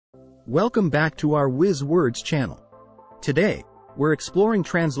Welcome back to our WhizWordz channel. Today, we're exploring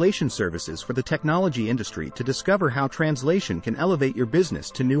translation services for the technology industry to discover how translation can elevate your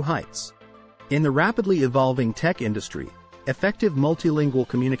business to new heights. In the rapidly evolving tech industry, effective multilingual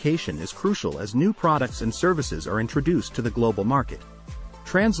communication is crucial as new products and services are introduced to the global market.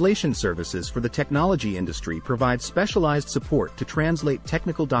 Translation services for the technology industry provide specialized support to translate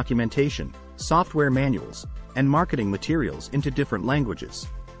technical documentation, software manuals, and marketing materials into different languages.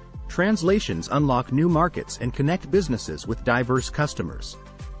 Translations unlock new markets and connect businesses with diverse customers.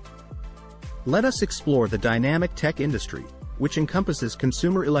 Let us explore the dynamic tech industry, which encompasses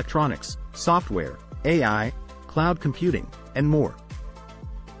consumer electronics, software, AI, cloud computing, and more.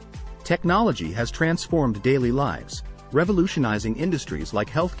 Technology has transformed daily lives, revolutionizing industries like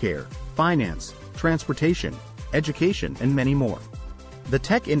healthcare, finance, transportation, education, and many more. The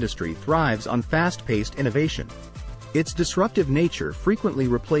tech industry thrives on fast-paced innovation. Its disruptive nature frequently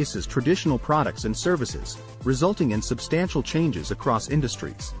replaces traditional products and services, resulting in substantial changes across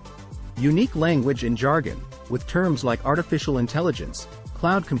industries. Unique language and jargon, with terms like artificial intelligence,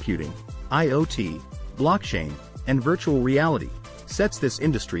 cloud computing, IoT, blockchain, and virtual reality, sets this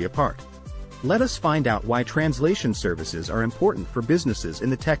industry apart. Let us find out why translation services are important for businesses in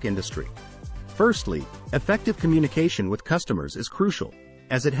the tech industry. Firstly, effective communication with customers is crucial,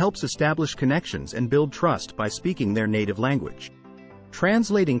 as it helps establish connections and build trust by speaking their native language.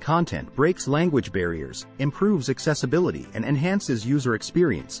 Translating content breaks language barriers, improves accessibility, and enhances user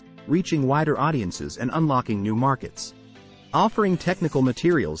experience, reaching wider audiences and unlocking new markets. Offering technical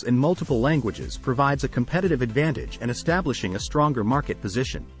materials in multiple languages provides a competitive advantage and establishing a stronger market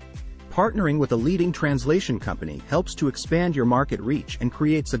position. Partnering with a leading translation company helps to expand your market reach and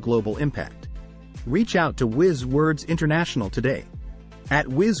creates a global impact. Reach out to WhizWordz International today. At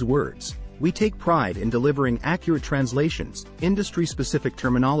WhizWordz, we take pride in delivering accurate translations, industry-specific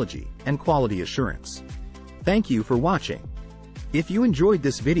terminology, and quality assurance. Thank you for watching. If you enjoyed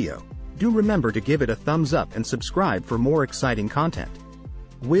this video, do remember to give it a thumbs up and subscribe for more exciting content.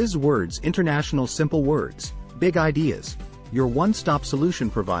 WhizWordz International, simple words, big ideas, your one-stop solution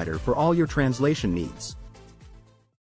provider for all your translation needs.